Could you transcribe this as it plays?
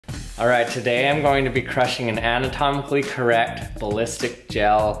Alright, today I'm going to be crushing an anatomically correct ballistic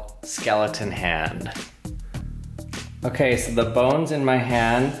gel skeleton hand. Okay, so the bones in my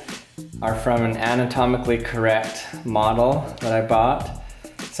hand are from an anatomically correct model that I bought.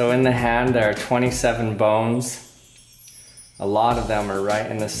 So in the hand there are 27 bones. A lot of them are right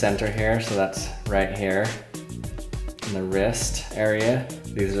in the center here, so that's right here in the wrist area.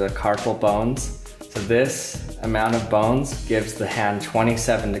 These are the carpal bones. So this amount of bones gives the hand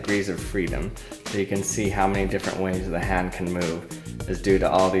 27 degrees of freedom. So you can see how many different ways the hand can move is due to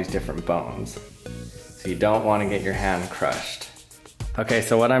all these different bones. So you don't want to get your hand crushed. Okay,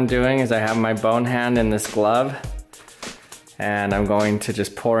 so what I'm doing is I have my bone hand in this glove and I'm going to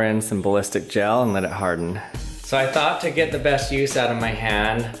just pour in some ballistic gel and let it harden. So I thought to get the best use out of my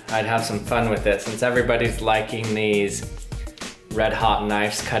hand, I'd have some fun with it since everybody's liking these red hot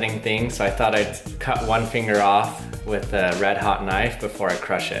knives cutting things, so I thought I'd cut one finger off with a red hot knife before I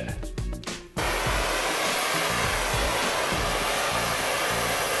crush it.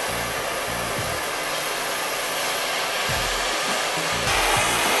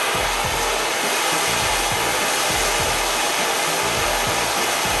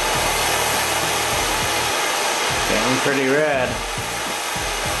 Getting pretty red.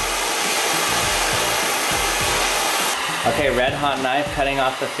 Okay, red hot knife cutting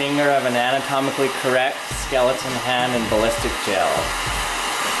off the finger of an anatomically correct skeleton hand in ballistic gel.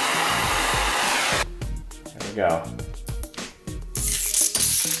 There we go.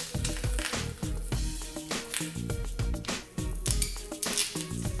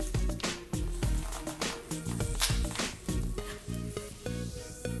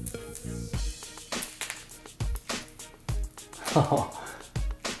 Oh.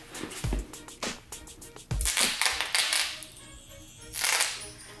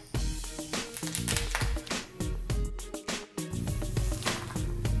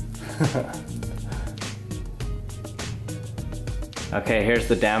 Okay, here's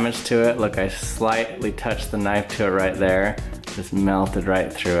the damage to it. Look, I slightly touched the knife to it right there. Just melted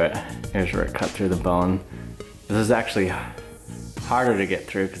right through it. Here's where it cut through the bone. This is actually harder to get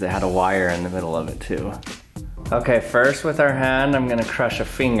through because it had a wire in the middle of it too. Okay, first with our hand, I'm gonna crush a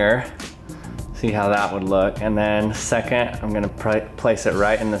finger. See how that would look. And then second, I'm gonna place it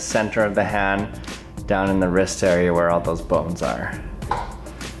right in the center of the hand, down in the wrist area where all those bones are.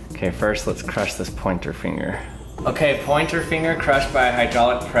 Okay, first let's crush this pointer finger. Okay, pointer finger crushed by a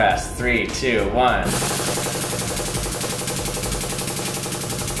hydraulic press. 3, 2, 1. Through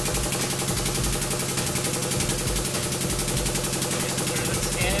the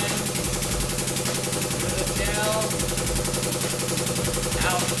skin, through the gel.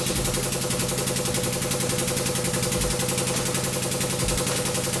 Ouch.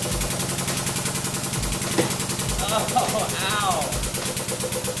 Oh, ow.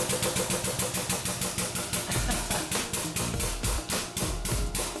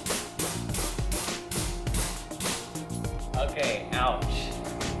 Okay, ouch.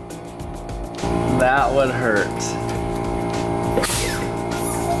 That would hurt.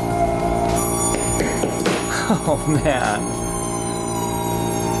 Oh man.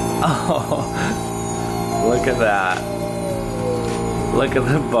 Oh, look at that. Look at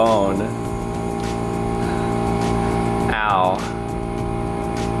the bone. Ow.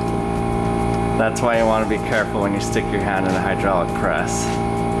 That's why you want to be careful when you stick your hand in a hydraulic press.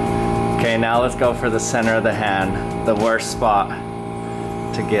 Okay, now let's go for the center of the hand, the worst spot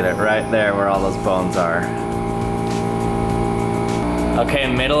to get it, right there where all those bones are. Okay,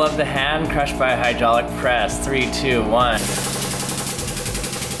 middle of the hand, crushed by a hydraulic press. 3, 2, 1. In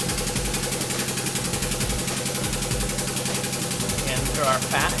through our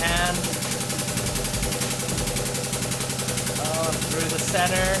fat hand. Oh, through the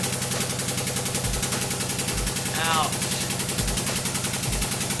center. Ouch.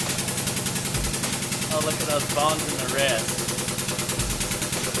 Oh, look at those bones in the wrist.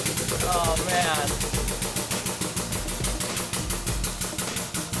 Oh, man.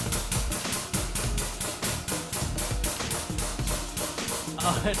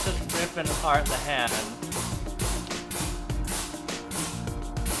 Oh, it's just ripping apart the hand.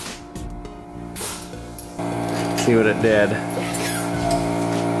 See what it did.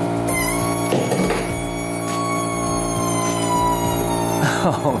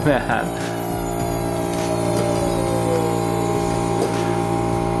 Oh, man.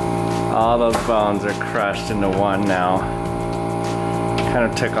 All those bones are crushed into one now. Kind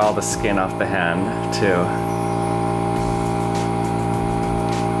of took all the skin off the hand, too.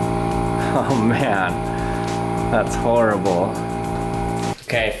 Oh man, that's horrible.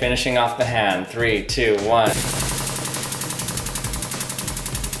 Okay, finishing off the hand. 3, 2, 1.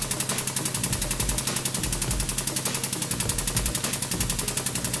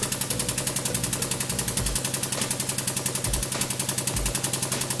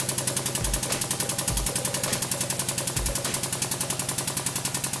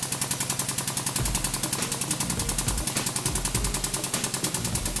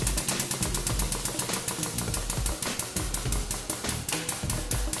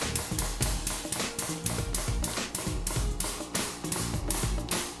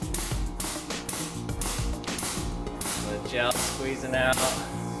 gel squeezing out.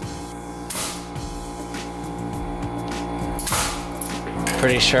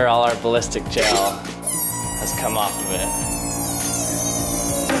 Pretty sure all our ballistic gel has come off of it.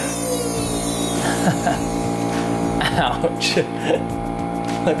 Ouch.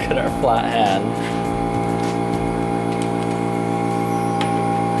 Look at our flat hand.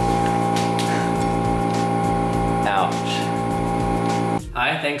 Ouch.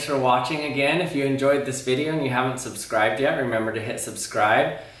 Hi, thanks for watching again. If you enjoyed this video and you haven't subscribed yet, remember to hit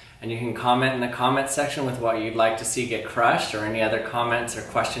subscribe. And you can comment in the comment section with what you'd like to see get crushed or any other comments or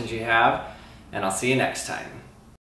questions you have. And I'll see you next time.